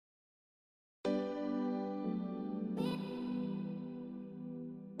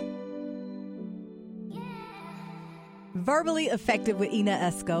Verbally Effective with Ina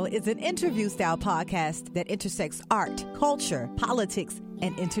Esco is an interview-style podcast that intersects art, culture, politics,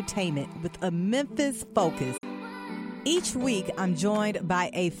 and entertainment with a Memphis focus. Each week, I'm joined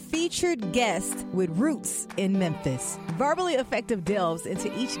by a featured guest with roots in Memphis. Verbally Effective delves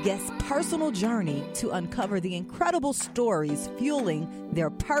into each guest's personal journey to uncover the incredible stories fueling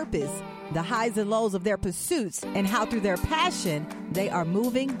their purpose, the highs and lows of their pursuits, and how through their passion, they are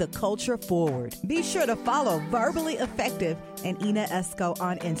moving the culture forward. Be sure to follow Verbally Effective and Ina Esco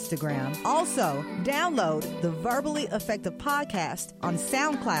on Instagram. Also, download the Verbally Effective podcast on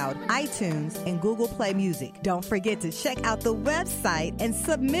SoundCloud, iTunes, and Google Play Music. Don't forget to check out the website and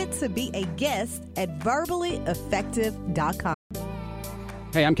submit to be a guest at verballyeffective.com.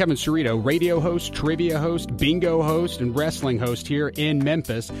 Hey, I'm Kevin Cerrito, radio host, trivia host, bingo host, and wrestling host here in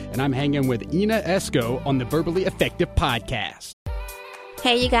Memphis, and I'm hanging with Ina Esco on the Verbally Effective podcast.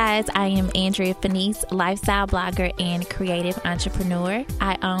 Hey, you guys, I am Andrea Fenice, lifestyle blogger and creative entrepreneur.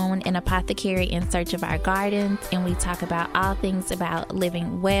 I own an apothecary in search of our gardens, and we talk about all things about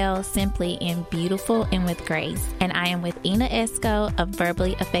living well, simply, and beautiful, and with grace. And I am with Ina Esco of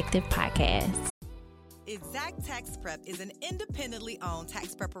Verbally Effective Podcast. Exact Tax Prep is an independently owned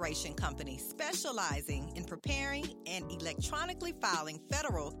tax preparation company specializing in preparing and electronically filing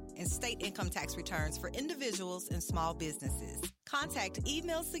federal and state income tax returns for individuals and small businesses. Contact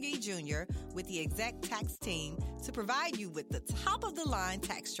Emil Segui Jr. with the Exact Tax team to provide you with the top-of-the-line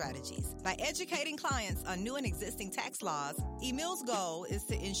tax strategies. By educating clients on new and existing tax laws, Emil's goal is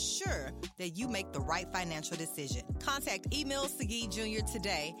to ensure that you make the right financial decision. Contact Emil Segui Jr.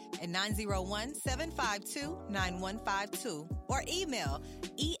 today at 901-752-9152 or email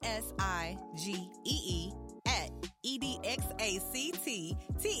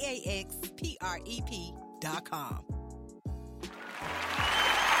ESIGEE@edxacttaxprep.com.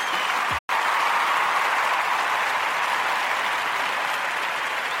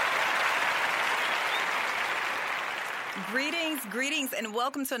 Greetings, and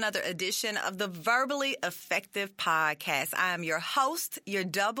welcome to another edition of the Verbally Effective Podcast. I am your host, your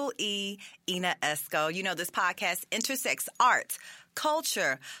double E, Ina Esco. You know, this podcast intersects art,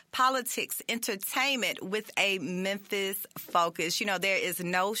 culture, politics, entertainment with a Memphis focus. You know, there is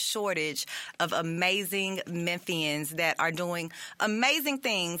no shortage of amazing Memphians that are doing amazing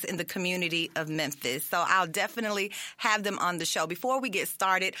things in the community of Memphis. So I'll definitely have them on the show. Before we get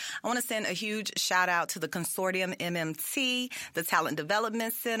started, I want to send a huge shout out to the Consortium MMT, the Talent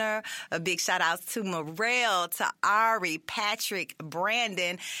Development Center. A big shout out to Morel, to Ari, Patrick,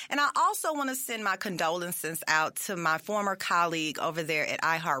 Brandon. And I also want to send my condolences out to my former colleague over there at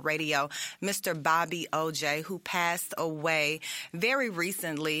iHeartRadio, Mr. Bobby OJ, who passed away very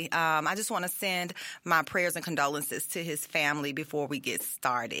recently. I just want to send my prayers and condolences to his family before we get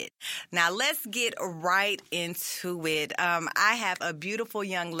started. Now, let's get right into it. I have a beautiful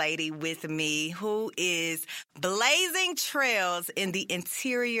young lady with me who is blazing trails in the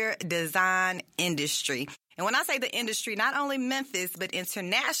interior design industry. And when I say the industry, not only Memphis, but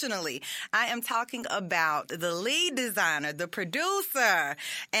internationally, I am talking about the lead designer, the producer,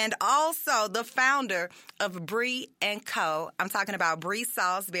 and also the founder of Bree & Co. I'm talking about Bree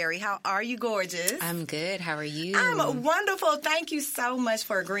Salisbury. How are you, gorgeous? I'm good. How are you? I'm wonderful. Thank you so much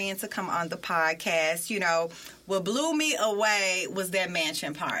for agreeing to come on the podcast. You know, what blew me away was that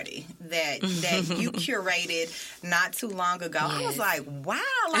mansion party that you curated not too long ago. Yes. I was like, wow,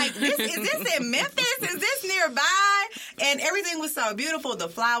 like is this in Memphis? Is this nearby? And everything was so beautiful. The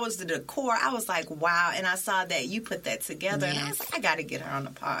flowers, the decor. I was like, wow. And I saw that you put that together. Yes. And I was like, I got to get her on the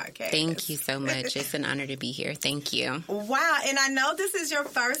podcast. Thank you so much. It's an honor to be here. Thank you. Wow. And I know this is your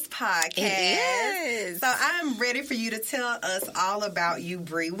first podcast. It is. So I'm ready for you to tell us all about you,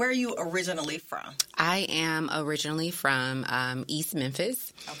 Bree. Where are you originally from? I am originally from East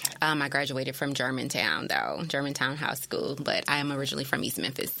Memphis. Okay. I graduated from Germantown High School, but I am originally from East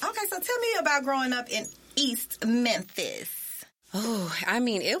Memphis. Okay, so tell me about growing up in East Memphis. Oh, I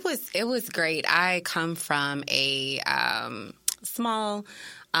mean, it was great. I come from a small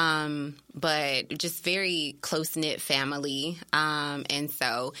but just very close-knit family. And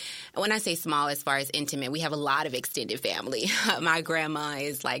so when I say small as far as intimate, we have a lot of extended family. My grandma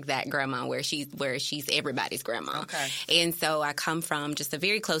is like that grandma where she's everybody's grandma. Okay. And so I come from just a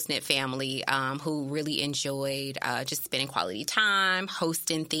very close-knit family who really enjoyed just spending quality time,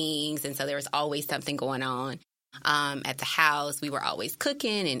 hosting things. And so there was always something going on at the house. We were always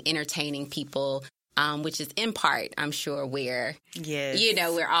cooking and entertaining people. Which is in part, I'm sure, where,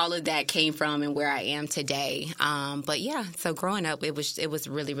 where all of that came from and where I am today. But yeah, so growing up, it was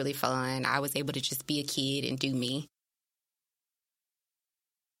really, really fun. I was able to just be a kid and do me.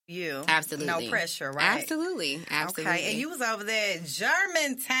 You. Absolutely. No pressure, right? Absolutely. Okay, and you was over there at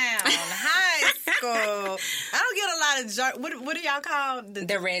Germantown High School. I don't get a lot of what do y'all call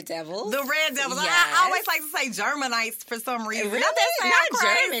the Red Devils? The Red Devils. Yes. I always like to say Germanites for some reason. Really? Not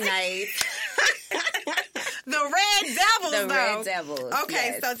Germanites. The Red Devils, The though. Red Devils.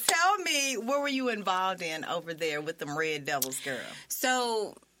 Okay, yes. so tell me, what were you involved in over there with them Red Devils, girl?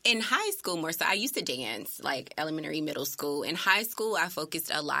 So in high school, more so, I used to dance, like elementary, middle school. In high school, I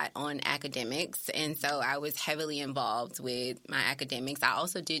focused a lot on academics, and so I was heavily involved with my academics. I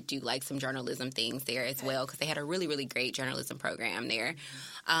also did do, like, some journalism things there as well, because they had a really, really great journalism program there.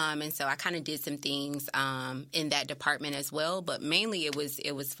 And so I kind of did some things in that department as well, but mainly it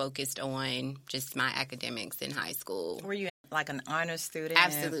was focused on just my academics in high school. Were you like an honors student?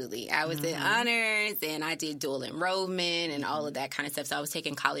 Absolutely. I was in honors, and I did dual enrollment and all of that kind of stuff. So I was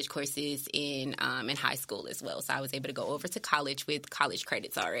taking college courses in high school as well. So I was able to go over to college with college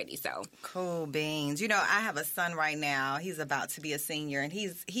credits already. So cool beans. You know, I have a son right now. He's about to be a senior, and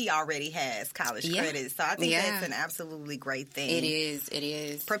he already has college credits. So I think that's an absolutely great thing. It is. It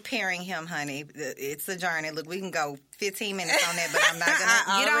is. Preparing him, honey. It's a journey. Look, we can go 15 minutes on that, but I'm not going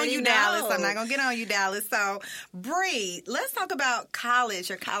to get on you, Dallas. I'm not going to get on you, Dallas. So, Bree, let's talk about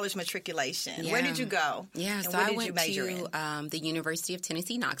college or college matriculation. Yeah. Where did you go? Yeah, and so what I did went you major to in? The University of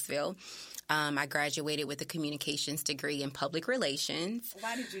Tennessee, Knoxville. I graduated with a communications degree in public relations.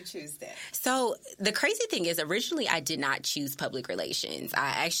 Why did you choose that? So the crazy thing is, originally I did not choose public relations.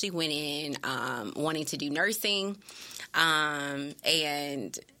 I actually went in wanting to do nursing,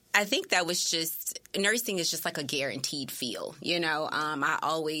 and I think that was just, nursing is just like a guaranteed field, you know. I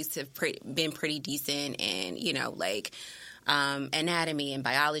always have been pretty decent in, you know, like anatomy and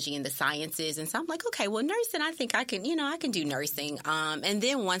biology and the sciences. And so I'm like, okay, well, nursing, I think I can do nursing. And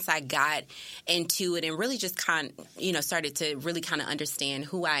then once I got into it and really just started to really kind of understand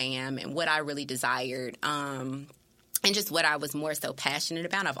who I am and what I really desired, and just what I was more so passionate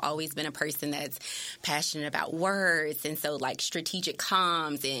about. I've always been a person that's passionate about words. And so, like, strategic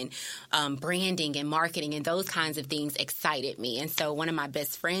comms and branding and marketing and those kinds of things excited me. And so one of my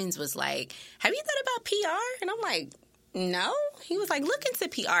best friends was like, have you thought about PR? And I'm like, no. He was like, look into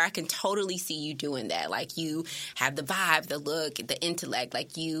PR. I can totally see you doing that. Like, you have the vibe, the look, the intellect.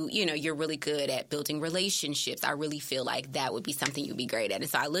 Like, you're really good at building relationships. I really feel like that would be something you'd be great at. And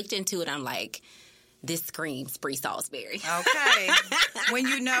so I looked into it. I'm like, this screams Bree Salisbury. Okay. When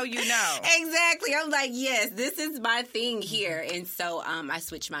you know, you know. Exactly. I'm like, yes, this is my thing here. And so I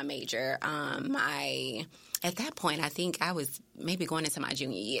switched my major. At that point, I think I was maybe going into my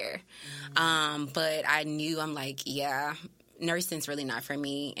junior year. But I knew, I'm like, yeah, nursing's really not for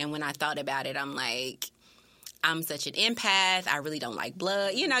me. And when I thought about it, I'm like, I'm such an empath. I really don't like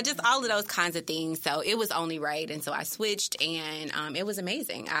blood, just all of those kinds of things. So it was only right. And so I switched, and it was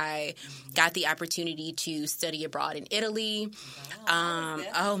amazing. I got the opportunity to study abroad in Italy.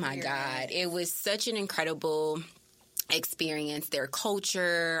 Oh, my God. It was such an incredible experience, their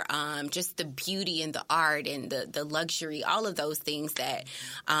culture, just the beauty and the art and the luxury, all of those things that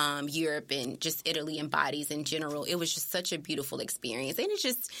Europe and just Italy embodies in general. It was just such a beautiful experience. And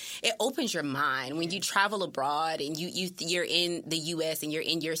it opens your mind when you travel abroad and you're in the U.S. and you're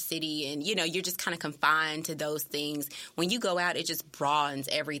in your city and, you're just kind of confined to those things. When you go out, it just broadens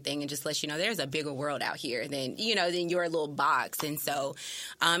everything and just lets you know there's a bigger world out here than your little box. And so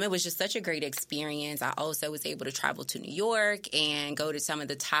it was just such a great experience. I also was able to travel to New York and go to some of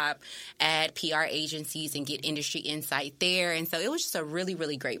the top ad PR agencies and get industry insight there. And so it was just a really,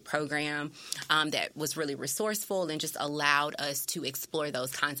 really great program that was really resourceful and just allowed us to explore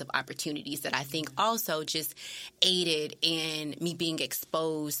those kinds of opportunities that I think also just aided in me being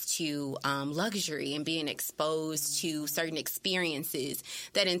exposed to luxury and being exposed to certain experiences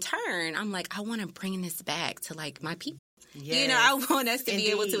that in turn, I'm like, I want to bring this back to like my people. Yes. I want us to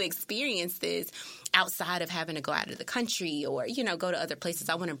be able to experience this outside of having to go out of the country or, go to other places.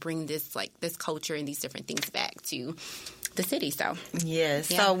 I want to bring this culture and these different things back to the city. So, yes.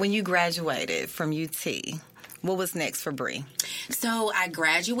 Yeah. So when you graduated from UT, what was next for Bree? So I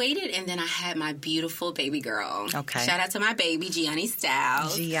graduated, and then I had my beautiful baby girl. Okay. Shout out to my baby, Gianni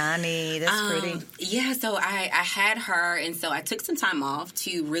Styles. Gianni, that's pretty. Yeah, so I had her, and so I took some time off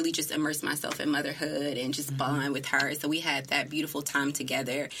to really just immerse myself in motherhood and just bond with her. So we had that beautiful time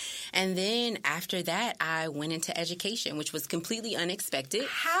together. And then after that, I went into education, which was completely unexpected.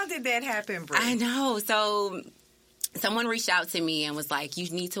 How did that happen, Bree? I know. So someone reached out to me and was like, you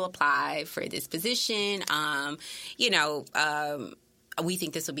need to apply for this position. we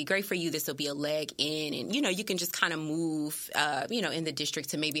think this will be great for you. This will be a leg in. And, you can just kind of move, in the district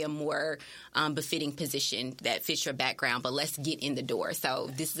to maybe a more befitting position that fits your background. But let's get in the door. So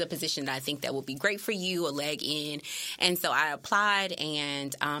this is a position that I think that will be great for you, a leg in. And so I applied,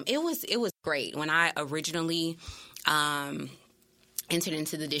 and it was great. When I originally entered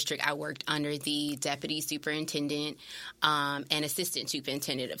into the district, I worked under the deputy superintendent and assistant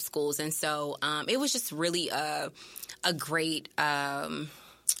superintendent of schools. And so it was just really a great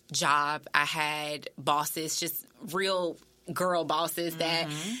job. I had bosses, just real girl bosses that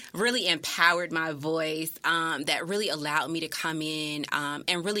really empowered my voice, that really allowed me to come in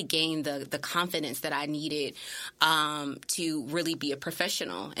and really gain the confidence that I needed to really be a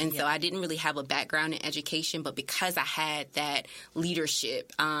professional. And so I didn't really have a background in education, but because I had that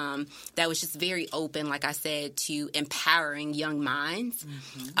leadership that was just very open, like I said, to empowering young minds,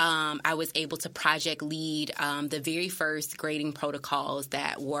 I was able to project lead the very first grading protocols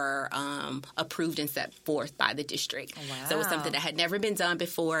that were approved and set forth by the district. Oh, wow. So it was something that had never been done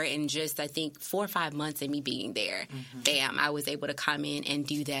before. In just, I think, 4 or 5 months of me being there, bam, I was able to come in and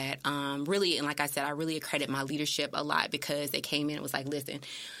do that. Really, and like I said, I really accredit my leadership a lot because they came in and was like, listen,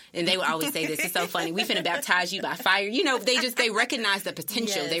 and they would always say this, it's so funny, we finna baptize you by fire. They recognize the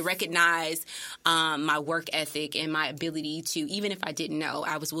potential. Yes. They recognize my work ethic and my ability to, even if I didn't know,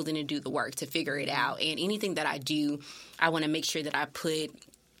 I was willing to do the work to figure it out. And anything that I do, I want to make sure that I put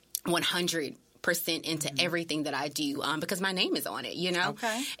 100% into everything that I do because my name is on it,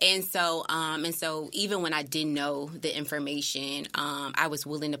 Okay. And so even when I didn't know the information, I was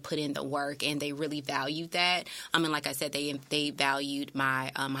willing to put in the work, and they really valued that. And like I said, they valued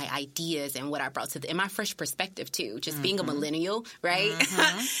my my ideas and what I brought to them, and my fresh perspective too. Just being a millennial, right,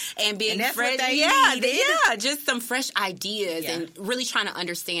 and being fresh, just some fresh ideas, and really trying to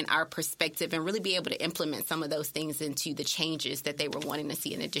understand our perspective and really be able to implement some of those things into the changes that they were wanting to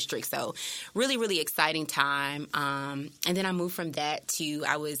see in the district. So really exciting time. And then I moved from that to,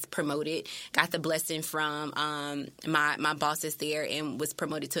 I was promoted, got the blessing from my bosses there, and was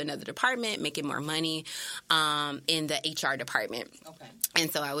promoted to another department, making more money in the HR department. Okay.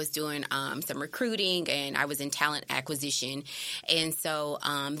 And so I was doing some recruiting, and I was in talent acquisition. And so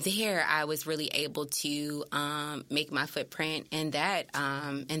there I was really able to make my footprint in that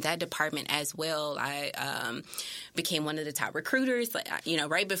department as well. I became one of the top recruiters,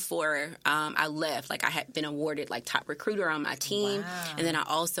 right before I left. Like, I had been awarded top recruiter on my team. Wow. And then I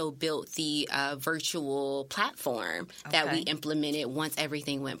also built the virtual platform that we implemented once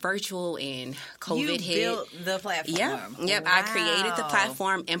everything went virtual and COVID hit. You built the platform. Yep. Wow. I created the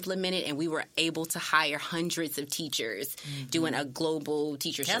platform, implemented, and we were able to hire hundreds of teachers doing a global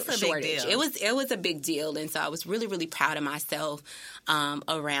teacher shortage. Big deal. It was a big deal. And so I was really, really proud of myself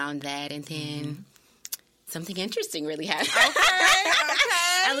around that. And then something interesting really happened. Okay.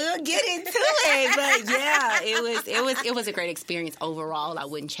 And we'll get into it, but yeah, it was a great experience overall. I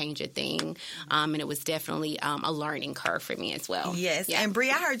wouldn't change a thing, and it was definitely a learning curve for me as well. Yes, and Bree,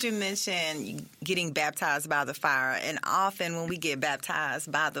 I heard you mention getting baptized by the fire, and often when we get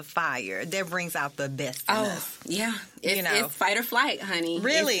baptized by the fire, that brings out the best in us. Yeah, it's fight or flight, honey.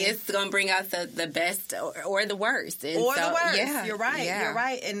 Really, it's going to bring out the best or the worst, the worst. Yeah, you're right. Yeah. You're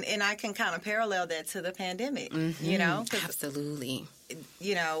right, and I can kind of parallel that to the pandemic. Absolutely.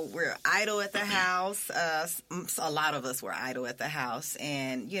 We're idle at the house. A lot of us were idle at the house.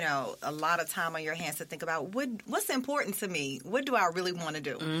 And, a lot of time on your hands to think about what's important to me? What do I really want to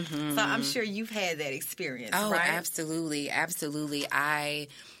do? So I'm sure you've had that experience, right? Oh, absolutely. Absolutely.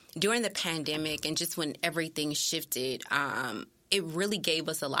 During the pandemic and just when everything shifted, it really gave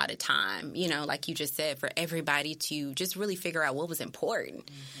us a lot of time, like you just said, for everybody to just really figure out what was important,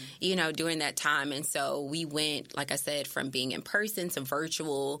 during that time. And so we went, like I said, from being in person to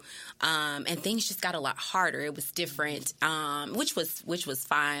virtual, and things just got a lot harder. It was different, which was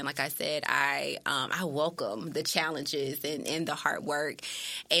fine. Like I said, I welcome the challenges and the hard work.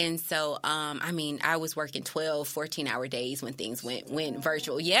 And so, I was working 12, 14-hour days when things went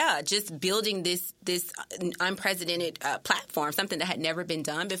virtual. Yeah, just building this unprecedented platform, something that had never been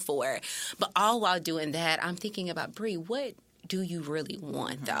done before. But all while doing that, I'm thinking about, Bree, what do you really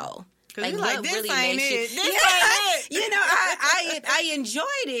want, though? Like, what this really ain't makes it. you... This ain't it. I enjoyed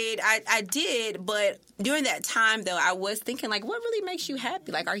it. I did. But during that time, though, I was thinking, what really makes you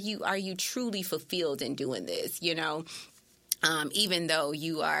happy? Are you truly fulfilled in doing this, even though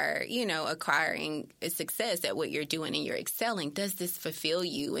you are, acquiring success at what you're doing and you're excelling, does this fulfill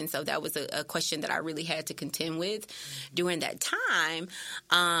you? And so that was a question that I really had to contend with during that time.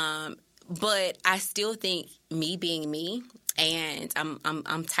 But I still think me being me And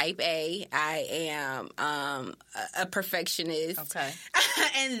I'm type A. I am a perfectionist. Okay.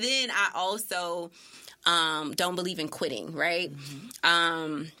 And then I also don't believe in quitting, right?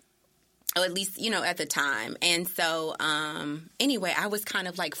 Or at least, at the time. And so, anyway, I was kind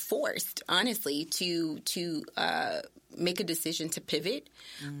of like forced, honestly, to make a decision to pivot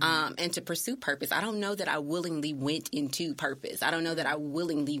and to pursue purpose. I don't know that I willingly went into purpose. I don't know that I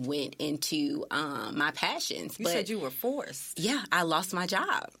willingly went into my passions. You said you were forced. Yeah, I lost my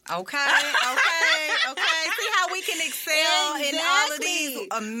job. Okay. See how we can excel in all of these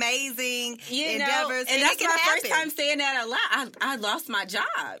amazing endeavors. And that's my first time saying that a lot. I lost my job,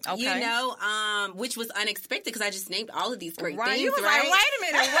 which was unexpected because I just named all of these great things. You was like, wait a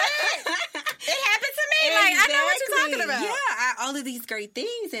minute, what? It happened to me. Exactly. Like, I know what you're talking about. Yeah, all of these great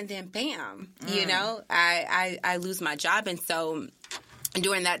things, and then bam, I lose my job. And so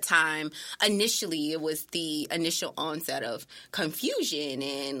during that time, initially, it was the initial onset of confusion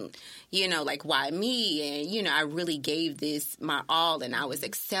and, like, why me? And, I really gave this my all and I was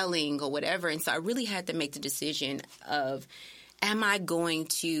excelling or whatever. And so I really had to make the decision of, am I going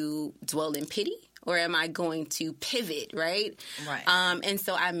to dwell in pity? Or am I going to pivot, right? Right. And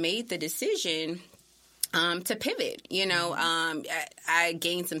so I made the decision to pivot. I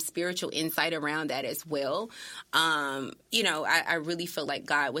gained some spiritual insight around that as well. I really feel like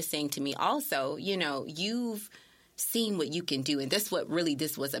God was saying to me also, you've seen what you can do. And that's what really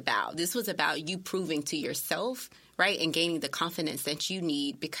this was about. This was about you proving to yourself, right, and gaining the confidence that you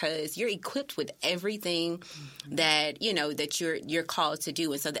need because you're equipped with everything that, that you're called to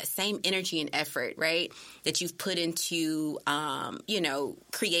do. And so that same energy and effort, right, that you've put into,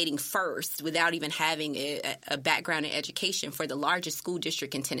 creating first without even having a background in education for the largest school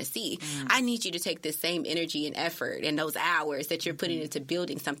district in Tennessee, I need you to take this same energy and effort and those hours that you're putting into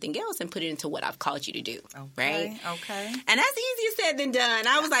building something else and put it into what I've called you to do, right? Okay. And that's easier said than done.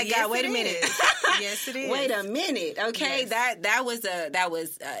 I was like, yes, God, wait a minute. Yes, it is. Wait a minute. Okay, yes. that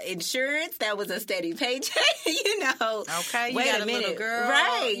was insurance. That was a steady paycheck. Okay, you wait got a minute, little girl,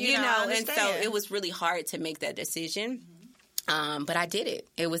 right? And so it was really hard to make that decision. But I did it.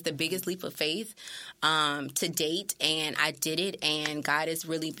 It was the biggest leap of faith to date, and I did it, and God has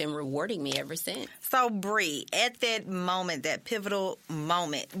really been rewarding me ever since. So, Bree, at that moment, that pivotal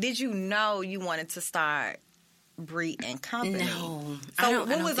moment, did you know you wanted to start Bree and Company? No. So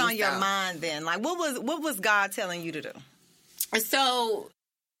what was on your mind then? Like, what was God telling you to do? So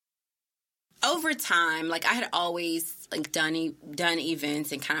over time, like I had always done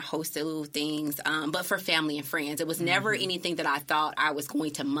events and kind of hosted little things, but for family and friends. It was never anything that I thought I was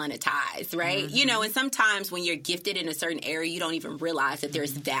going to monetize, right? And sometimes when you're gifted in a certain area, you don't even realize that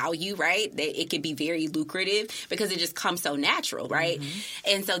there's value, right? That it could be very lucrative because it just comes so natural, right?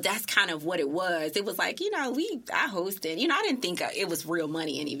 And so that's kind of what it was. It was like, I hosted, I didn't think it was real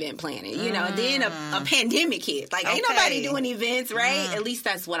money in event planning, and then a pandemic hit. Like, ain't nobody doing events, right? At least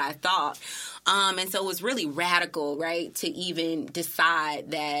that's what I thought. And so it was really radical, right, to even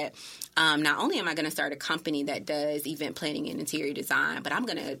decide that not only am I going to start a company that does event planning and interior design, but I'm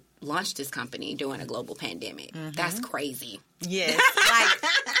going to launch this company during a global pandemic. That's crazy. Yes,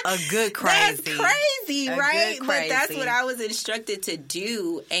 like a good crazy. That's crazy, right? But that's what I was instructed to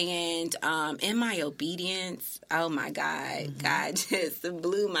do. And in my obedience, oh my God, God just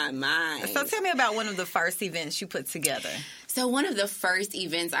blew my mind. So tell me about one of the first events you put together. So one of the first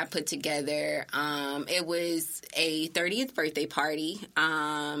events I put together, it was a 30th birthday party.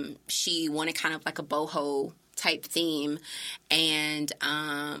 She wanted kind of like a boho type theme. And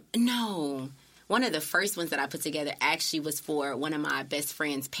one of the first ones that I put together actually was for one of my best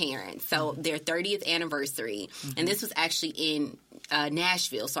friend's parents. So their 30th anniversary. And this was actually in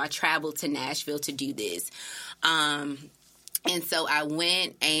Nashville. So I traveled to Nashville to do this. And so I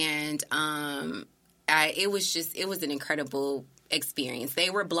went and it was an incredible experience. They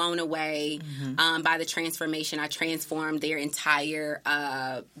were blown away by the transformation. I transformed their entire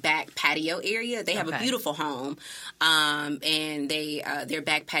back patio area. They have a beautiful home, and their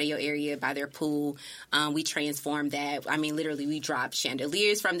back patio area by their pool, we transformed that. I mean, literally, we dropped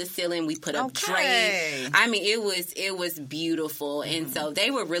chandeliers from the ceiling. We put up drapes. I mean, it was beautiful, and so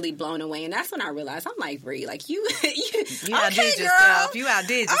they were really blown away. And that's when I realized, I'm like, Bree, like you outdid yourself. You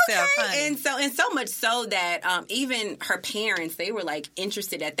outdid yourself, honey. And so much so that even her parents, they were like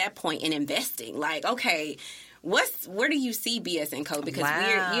interested at that point in investing. Like, okay, where do you see BS & Co? Because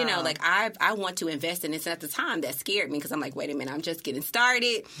we're, like I want to invest in this. At the time, that scared me because I'm like, wait a minute, I'm just getting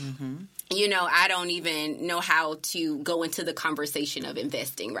started. I don't even know how to go into the conversation of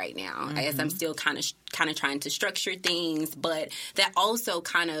investing right now, as I'm still kind of trying to structure things. But that also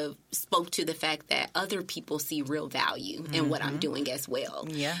kind of spoke to the fact that other people see real value in what I'm doing as well.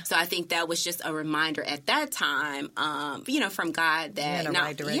 Yeah. So I think that was just a reminder at that time, from God that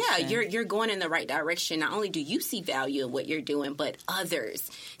right direction. You're going in the right direction. Not only do you see value in what you're doing, but others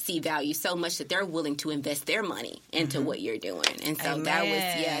see value so much that they're willing to invest their money into what you're doing. And so that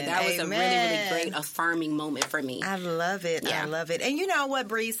was a really, really great affirming moment for me. I love it. Yeah. I love it. And you know what,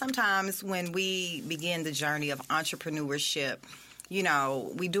 Bree? Sometimes when we begin the journey of entrepreneurship,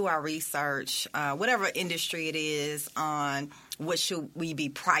 we do our research, whatever industry it is, on what should we be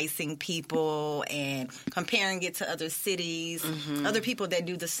pricing people and comparing it to other cities, other people that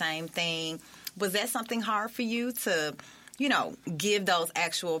do the same thing. Was that something hard for you to, give those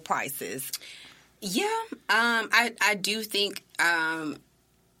actual prices? Yeah, I do think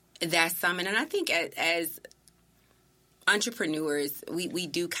that's something, and I think as entrepreneurs, we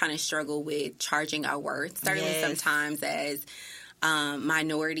do kind of struggle with charging our worth. Certainly, sometimes as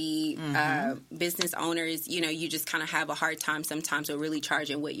minority business owners, you just kind of have a hard time sometimes with really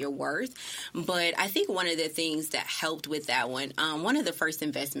charging what you're worth. But I think one of the things that helped with that one of the first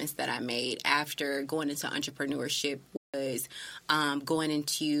investments that I made after going into entrepreneurship was going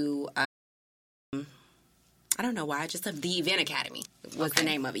into I don't know why, just the Event Academy was the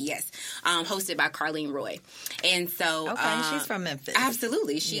name of it, yes. Hosted by Carlene Roy. And so... she's from Memphis.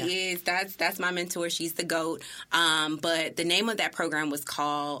 Absolutely. She is. That's my mentor. She's the GOAT. But the name of that program was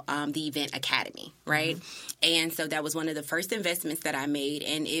called the Event Academy, right? And so that was one of the first investments that I made,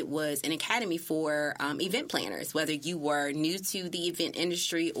 and it was an academy for event planners, whether you were new to the event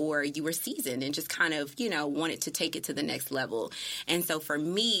industry or you were seasoned and just kind of, wanted to take it to the next level. And so for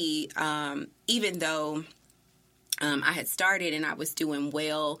me, even though... I had started and I was doing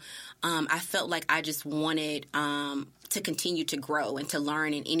well. I felt like I just wanted to continue to grow and to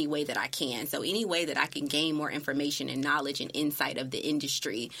learn in any way that I can. So any way that I can gain more information and knowledge and insight of the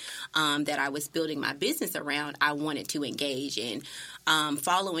industry that I was building my business around, I wanted to engage in.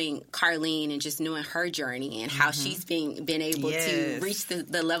 Following Carlene and just knowing her journey and how she's been able to reach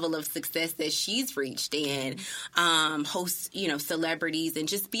the level of success that she's reached and host, celebrities and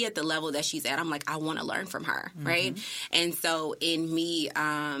just be at the level that she's at. I'm like, I want to learn from her, right? And so in me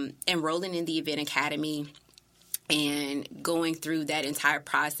enrolling in the Event Academy and going through that entire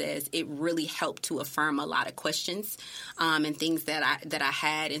process, it really helped to affirm a lot of questions and things that I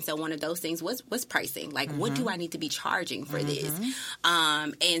had. And so one of those things was pricing. Like, what do I need to be charging for this?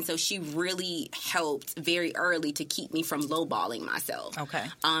 And so she really helped very early to keep me from lowballing myself. Okay.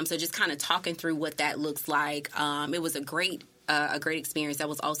 So just kind of talking through what that looks like. It was a great experience. That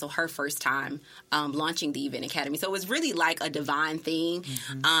was also her first time launching the Event Academy. So it was really like a divine thing,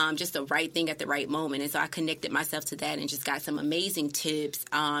 just the right thing at the right moment. And so I connected myself to that and just got some amazing tips.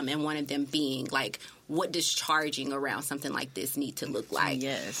 And one of them being like, what does charging around something like this need to look like?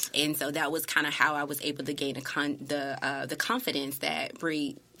 Yes. And so that was kind of how I was able to gain the confidence that,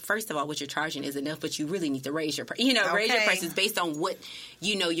 Bree, first of all, what you're charging is enough, but you really need to raise your raise your prices based on what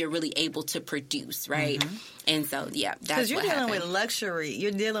you're really able to produce, right? And so, that's what happened. Because you're dealing with luxury.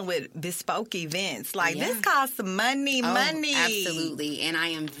 You're dealing with bespoke events. Like, this costs money. Absolutely. And I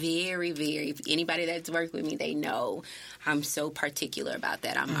am very, very, anybody that's worked with me, they know I'm so particular about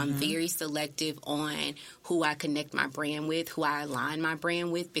that. I'm very selective on who I connect my brand with, who I align my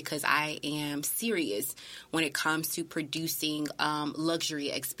brand with, because I am serious when it comes to producing luxury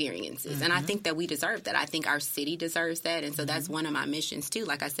experiences. And I think that we deserve that. I think our city deserves that. And so that's one of my missions, too.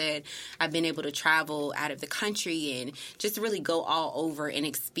 Like I said, I've been able to travel out of the country and just really go all over and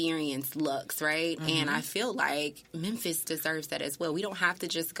experience lux, right? And I feel like Memphis deserves that as well. We don't have to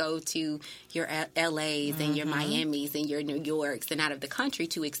just go to your LAs and your Miamis and your New Yorks and out of the country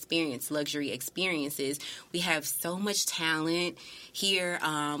to experience luxury experiences. We have so much talent here.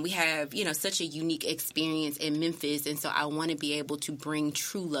 We have, such a unique experience in Memphis. And so I want to be able to bring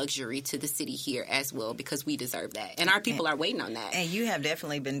true luxury to the city here as well, because we deserve that. And our people are waiting on that. And you have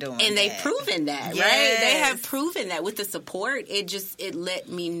definitely been doing that. And they've proven that, right? They have proven that with the support. It let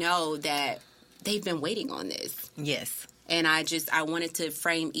me know that they've been waiting on this. Yes. And I wanted to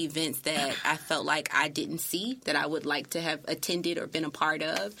frame events that I felt like I didn't see, that I would like to have attended or been a part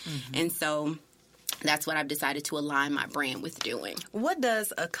of. And so that's what I've decided to align my brand with doing. What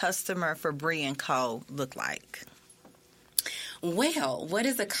does a customer for Bree & Co. look like? Well, what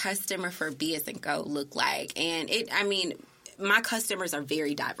does a customer for B&Co look like? And my customers are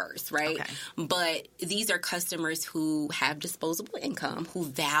very diverse, right? Okay. But these are customers who have disposable income, who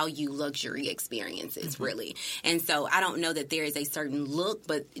value luxury experiences, really. And so I don't know that there is a certain look,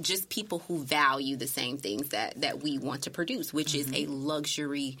 but just people who value the same things that we want to produce, which is a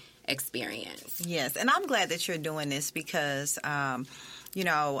luxury experience. Yes, and I'm glad that you're doing this because I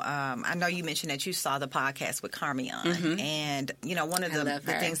know you mentioned that you saw the podcast with Carmion, and one of the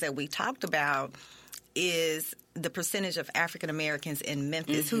things that we talked about is the percentage of African Americans in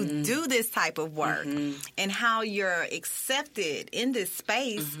Memphis who do this type of work, and how you're accepted in this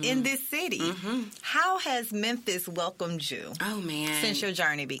space in this city. How has Memphis welcomed you? Oh man, since your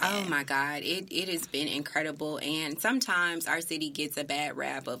journey began? Oh my God, it has been incredible. And sometimes our city gets a bad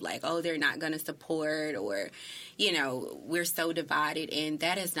rap of like, oh, they're not going to support, or we're so divided, and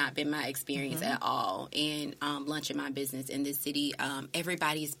that has not been my experience at all. In launching my business in this city,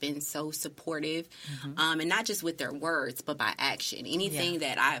 everybody's been so supportive, and not just with their words, but by action. Anything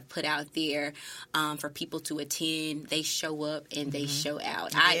that I've put out there for people to attend, they show up and they show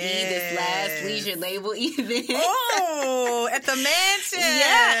out. I.e., this last Leisure Label event. Oh, at the mansion.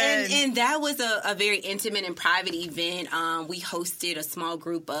 Yeah, and that was a very intimate and private event. We hosted a small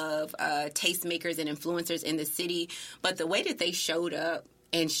group of tastemakers and influencers in the city, but the way that they showed up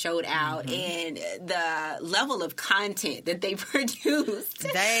and showed out, and the level of content that they produced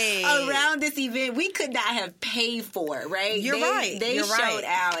around this event, we could not have paid for, right? You're right. They showed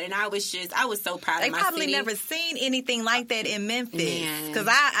out, and I was so proud of my city. They probably never seen anything like that in Memphis, because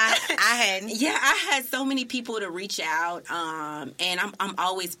I hadn't. Yeah, I had so many people to reach out, and I'm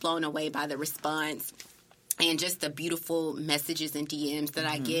always blown away by the response and just the beautiful messages and DMs that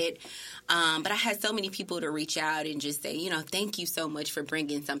I get. But I had so many people to reach out and just say, thank you so much for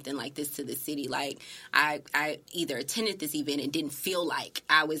bringing something like this to the city. Like, I either attended this event and didn't feel like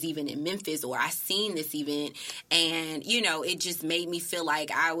I was even in Memphis, or I seen this event and, it just made me feel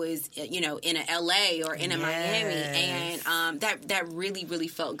like I was, in a LA or in a Miami. And that really, really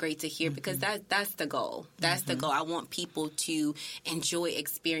felt great to hear, because that's the goal. That's the goal. I want people to enjoy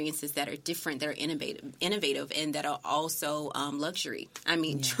experiences that are different, that are innovative, and that are also luxury. I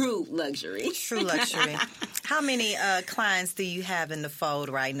mean, true luxury. True luxury. How many clients do you have in the fold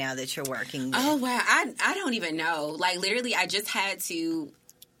right now that you're working with? Oh, wow. I don't even know. Like, literally, I just had to,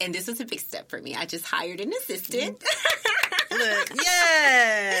 and this was a big step for me, I just hired an assistant. Look,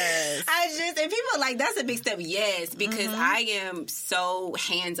 yes. And people are like, that's a big step. Yes, because I am so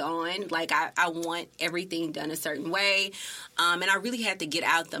hands-on. Like, I want everything done a certain way. And I really had to get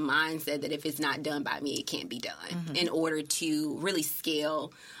out the mindset that if it's not done by me, it can't be done in order to really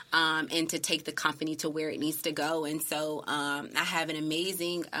scale and to take the company to where it needs to go. And so I have an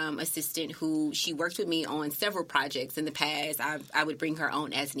amazing assistant who, she worked with me on several projects in the past. I would bring her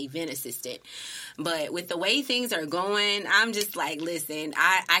on as an event assistant. But with the way things are going, I'm just like, listen,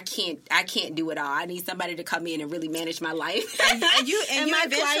 I can't do it all. I need somebody to come in and really manage my life. And you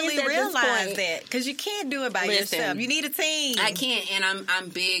eventually realize that, because you can't do it by yourself. You need a team. I can't, and I'm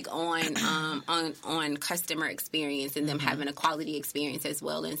big on customer experience and them having a quality experience as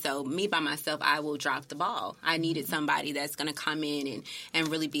well. And so me by myself, I will drop the ball. I needed somebody that's going to come in and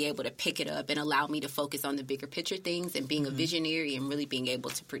really be able to pick it up and allow me to focus on the bigger picture things and being a visionary and really being able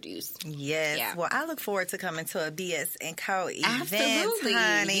to produce. Yes. Yeah. Well, I look forward to coming to a BS & Co. event, Absolutely.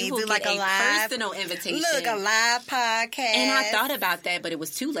 honey. You will do like get a live personal invitation. Look, a live podcast. And I thought about that, but it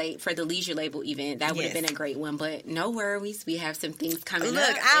was too late for the Leisure Label event. That would have been a great one, but no worries. We have some things coming up.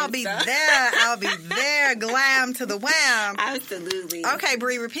 Look, I'll be there. I'll be there. Glam to the wham. Absolutely. Okay,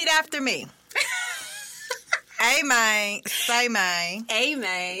 Bree, repeat after me. Amen. Say man.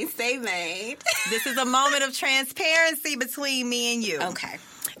 Amen. Say man. This is a moment of transparency between me and you. Okay.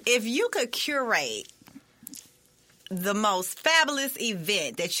 If you could curate the most fabulous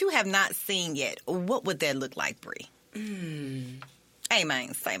event that you have not seen yet, what would that look like, Bree?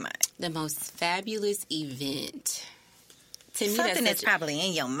 Amen. Say man. The most fabulous event. To me, something that's probably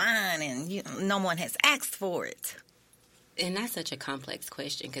in your mind and no one has asked for it. And that's such a complex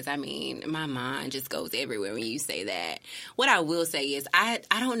question, because, I mean, my mind just goes everywhere when you say that. What I will say is I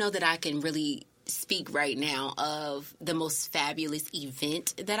don't know that I can really speak right now of the most fabulous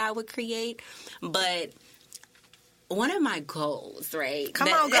event that I would create, but one of my goals, right? Come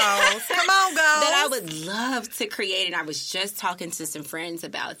on, goals. That I would love to create, and I was just talking to some friends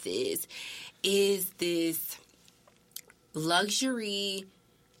about this, is this luxury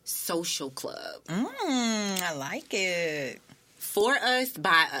social club. I like it. for us,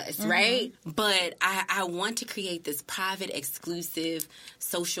 by us, right? But I want to create this private, exclusive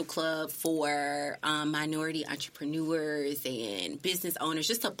social club for minority entrepreneurs and business owners,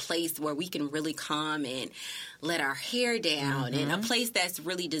 just a place where we can really come and let our hair down, and a place that's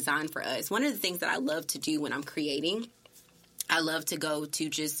really designed for us. One of the things that I love to do when I'm creating, I love to go to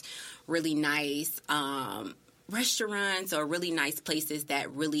just really nice restaurants or really nice places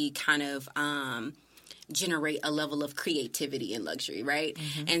that really kind of generate a level of creativity and luxury, right?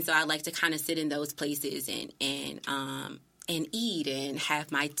 And so I like to kind of sit in those places and eat and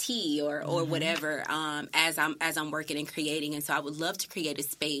have my tea or whatever as I'm working and creating. And so I would love to create a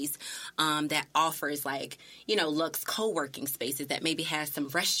space that offers, like, you know, luxe co-working spaces that maybe has some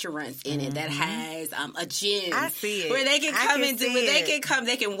restaurants in it, that has a gym. I see it. Where they can come and do,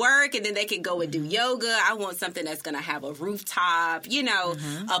 they can work, and then they can go and do yoga. I want something that's going to have a rooftop, you know,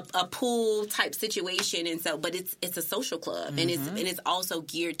 a pool type situation. And so, but it's a social club, and it's also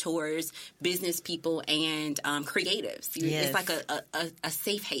geared towards business people and creatives. It's like a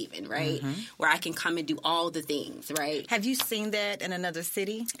safe haven, right? Where I can come and do all the things, right? Have you seen that in another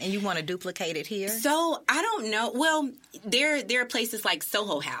city and you want to duplicate it here? So I don't know. Well, there are places like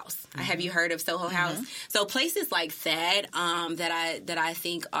Soho House. Have you heard of Soho House? So places like that that I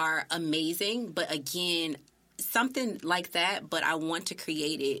think are amazing. But again, something like that, but I want to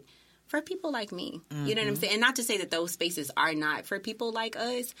create it for people like me. You know what I'm saying? And not to say that those spaces are not for people like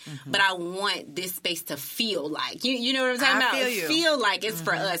us, but I want this space to feel like, you know what I'm talking about? Feel like it's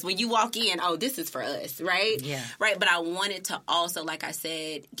for us. When you walk in, oh, this is for us, right? Yeah. Right, but I wanted to also, like I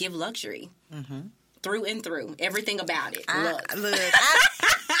said, give luxury. Through and through. Everything about it. I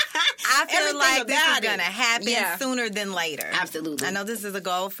feel like this is going to happen sooner than later. Absolutely. I know this is a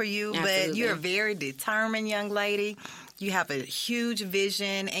goal for you, but you're a very determined young lady. You have a huge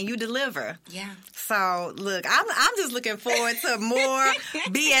vision, and you deliver. Yeah. So, look, I'm just looking forward to more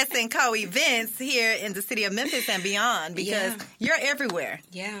BS and Co events here in the city of Memphis and beyond, because you're everywhere.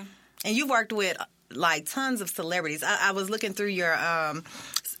 Yeah. And you worked with, like, tons of celebrities. I was looking through your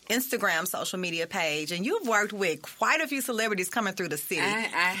Instagram social media page, and you've worked with quite a few celebrities coming through the city. I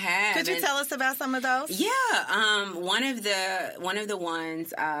have. Could you tell us about some of those? Yeah, one of the ones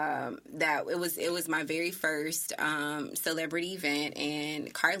that it was my very first celebrity event,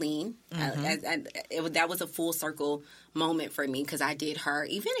 and Carlene. That was a full circle moment for me because I did her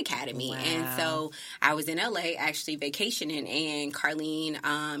event academy. Wow. And so I was in LA actually vacationing, and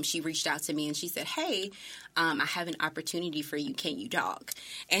Carlene, she reached out to me and she said, hey, I have an opportunity for you. Can you talk?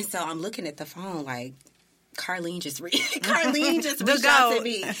 And so I'm looking at the phone like, Carlene just reached out to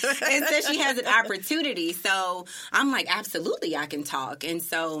me and said she has an opportunity. So I'm like, absolutely, I can talk. And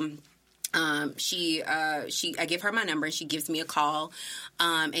so I give her my number, and she gives me a call,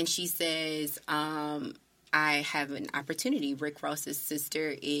 and she says, I have an opportunity. Rick Ross's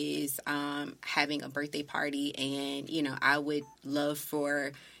sister is having a birthday party, and, you know, I would love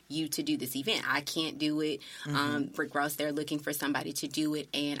for you to do this event. I can't do it. Rick Ross, they're looking for somebody to do it,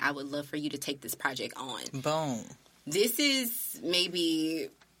 and I would love for you to take this project on. Boom. This is maybe,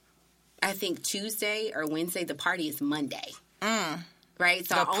 I think, Tuesday or Wednesday. The party is Monday. Right?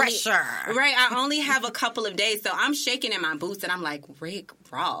 So I only have a couple of days. So I'm shaking in my boots, and I'm like, Rick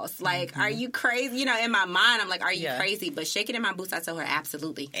Ross, like, are you crazy? You know, in my mind, I'm like, are you crazy? But shaking in my boots, I told her,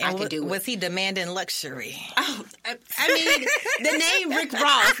 absolutely, I can do it. Was he demanding luxury? Oh, I mean, the name Rick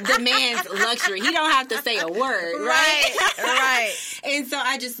Ross demands luxury. He don't have to say a word, right? Right. And so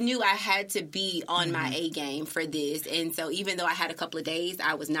I just knew I had to be on my A game for this. And so even though I had a couple of days,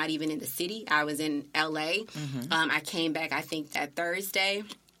 I was not even in the city. I was in L.A. I came back, I think, that Thursday.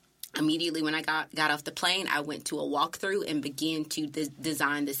 Immediately when I got off the plane, I went to a walkthrough and began to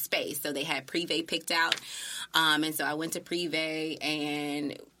design the space. So they had Privé picked out. And so I went to Privé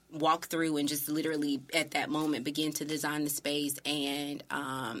and walked through and just literally at that moment began to design the space. And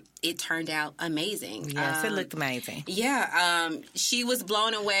it turned out amazing. Yes, it looked amazing. Yeah. She was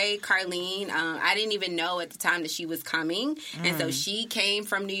blown away, Carlene. I didn't even know at the time that she was coming. And so she came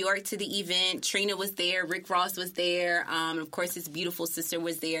from New York to the event. Trina was there. Rick Ross was there. Of course, his beautiful sister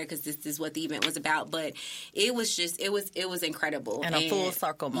was there because this is what the event was about. But it was just, it was incredible. And a full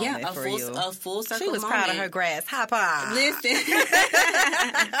circle moment for you. A full circle moment. She was proud of her grasshopper. Listen.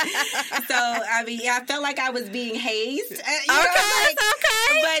 So, I mean, I felt like I was being hazed. Okay.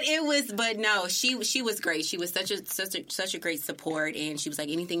 But no, she was great. She was such a great support, and she was like,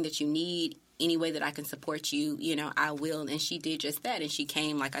 anything that you need, any way that I can support you, I will. And she did just that. And she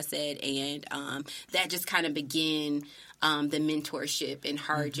came, like I said, and that just kind of began the mentorship and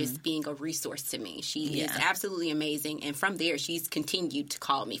her just being a resource to me. She is absolutely amazing. And from there, she's continued to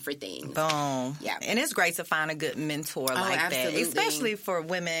call me for things. Boom. Yeah. And it's great to find a good mentor like absolutely. that, especially for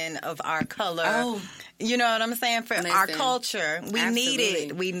women of our color. You know what I'm saying? For our culture, we need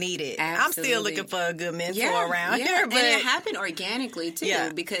it. We need it. Absolutely. I'm still looking for a good mentor around here. But and it happened organically,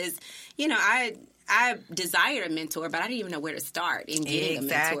 too, because, I desired a mentor, but I didn't even know where to start in getting a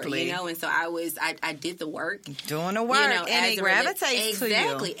mentor, and so I did the work. Doing the work, and it gravitates to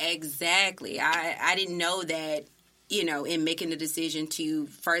you. Exactly. I didn't know that, in making the decision to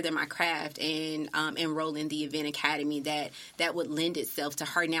further my craft and enroll in the Event Academy, that would lend itself to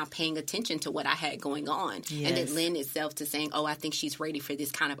her now paying attention to what I had going on. Yes. And it lend itself to saying, I think she's ready for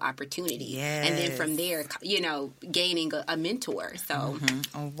this kind of opportunity. Yes. And then from there, gaining a mentor. So,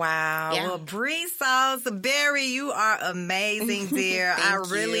 wow. Yeah. Well, Bree Salisbury, you are amazing, dear. I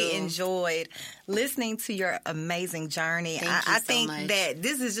really enjoyed listening to your amazing journey. I think that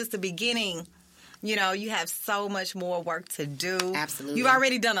this is just the beginning. You have so much more work to do. Absolutely. You've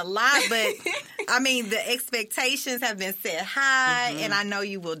already done a lot, but, the expectations have been set high, and I know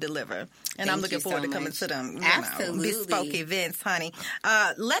you will deliver. And I'm looking forward to coming to them bespoke events, honey.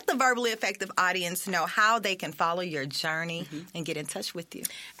 Let the Verbally Effective audience know how they can follow your journey and get in touch with you.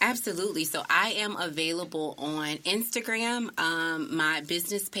 Absolutely. So I am available on Instagram. My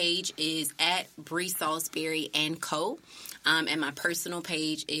business page is at Bree Salisbury & Co. And my personal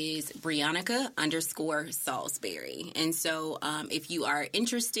page is Briannica_Salisbury. And so if you are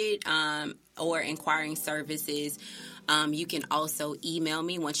interested or inquiring services, you can also email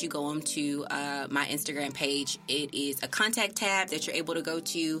me. Once you go onto my Instagram page, it is a contact tab that you're able to go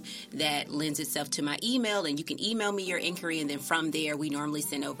to that lends itself to my email, and you can email me your inquiry, and then from there we normally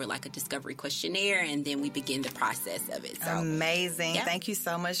send over like a discovery questionnaire, and then we begin the process of it. So, amazing. Yeah. Thank you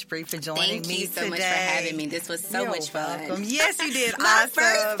so much, Bree, for joining me today. Thank you so much for having me. This was so much fun. Yes, you did. My awesome.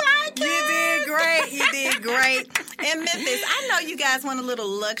 First podcast. You did great. You did great. In Memphis, I know you guys want a little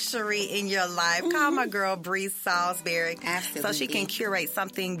luxury in your life. Call my girl Bree Salisbury. Absolutely. So she can curate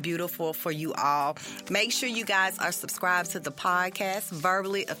something beautiful for you all. Make sure you guys are subscribed to the podcast,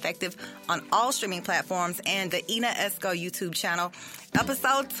 Verbally Effective, on all streaming platforms and the Ina Esco YouTube channel.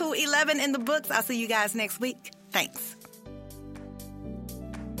 Episode 211 in the books. I'll see you guys next week. Thanks.